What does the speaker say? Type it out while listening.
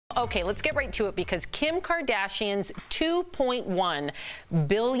Okay, let's get right to it because Kim Kardashian's $2.1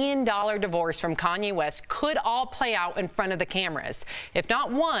 billion divorce from Kanye West could all play out in front of the cameras. If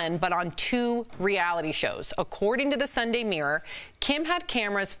not one, but on two reality shows. According to the Sunday Mirror, Kim had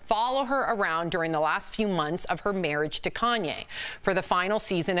cameras follow her around during the last few months of her marriage to Kanye for the final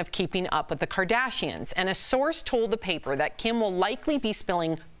season of Keeping Up with the Kardashians. And a source told the paper that Kim will likely be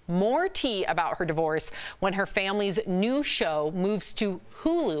spilling more tea about her divorce when her family's new show moves to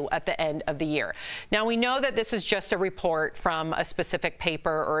Hulu at the end of the year. Now, we know that this is just a report from a specific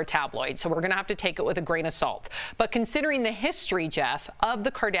paper or a tabloid, so we're going to have to take it with a grain of salt. But considering the history, Jeff, of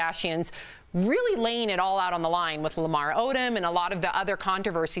the Kardashians really laying it all out on the line with Lamar Odom and a lot of the other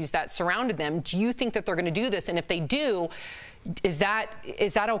controversies that surrounded them, do you think that they're going to do this? And if they do, is that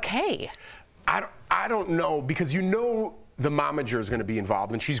okay? I don't know, because the momager is going to be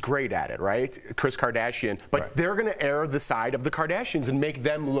involved, and she's great at it, right? Kris Kardashian. But right, they're going to air the side of the Kardashians and make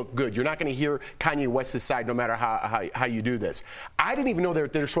them look good. You're not going to hear Kanye West's side no matter how you do this. I didn't even know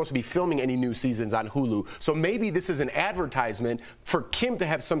they're supposed to be filming any new seasons on Hulu. So maybe this is an advertisement for Kim to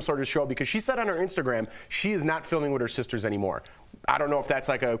have some sort of show, because she said on her Instagram she is not filming with her sisters anymore. I don't know if that's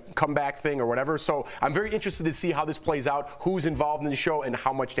like a comeback thing or whatever. So I'm very interested to see how this plays out, who's involved in the show, and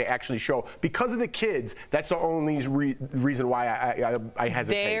how much they actually show. Because of the kids, that's the only reason why I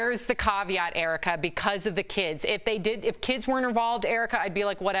hesitate. There's the caveat, Erica, because of the kids. If kids weren't involved, Erica, I'd be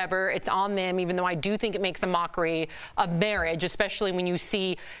like, whatever, it's on them, even though I do think it makes a mockery of marriage, especially when you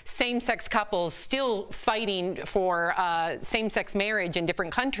see same-sex couples still fighting for same-sex marriage in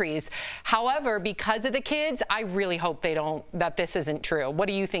different countries. However, because of the kids, I really hope that this isn't true. What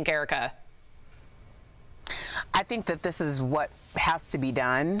do you think, Erica? I think that this is what has to be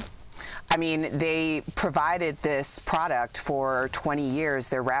done. I mean, they provided this product for 20 years.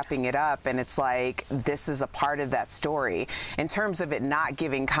 They're wrapping it up, and it's like, this is a part of that story. In terms of it not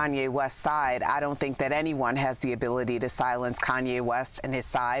giving Kanye West's side, I don't think that anyone has the ability to silence Kanye West and his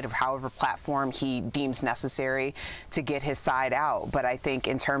side, of however platform he deems necessary to get his side out. But I think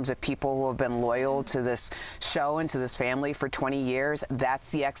in terms of people who have been loyal to this show and to this family for 20 years,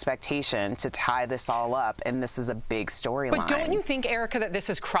 that's the expectation, to tie this all up. And this is a big storyline. But don't you think, Erica, that this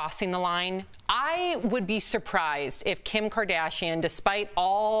is crossing the line? I would be surprised if Kim Kardashian, despite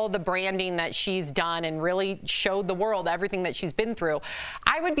all the branding that she's done and really showed the world everything that she's been through,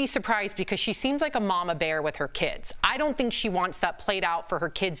 I would be surprised, because she seems like a mama bear with her kids. I don't think she wants that played out for her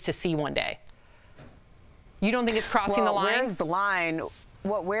kids to see one day. You don't think it's crossing the line? Where's the line?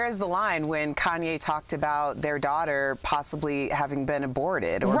 Where is the line when Kanye talked about their daughter possibly having been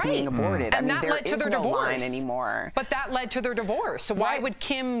aborted or being aborted? And I mean, that led to their divorce. Line anymore. But that led to their divorce. So why would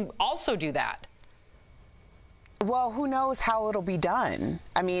Kim also do that? Well, who knows how it'll be done?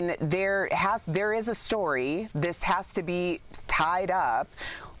 I mean, there is a story. This has to be tied up.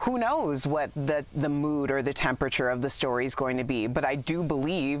 Who knows what the mood or the temperature of the story is going to be? But I do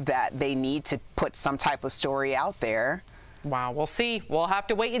believe that they need to put some type of story out there. Wow, we'll see. We'll have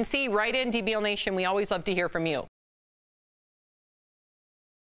to wait and see. Right in, DBL Nation. We always love to hear from you.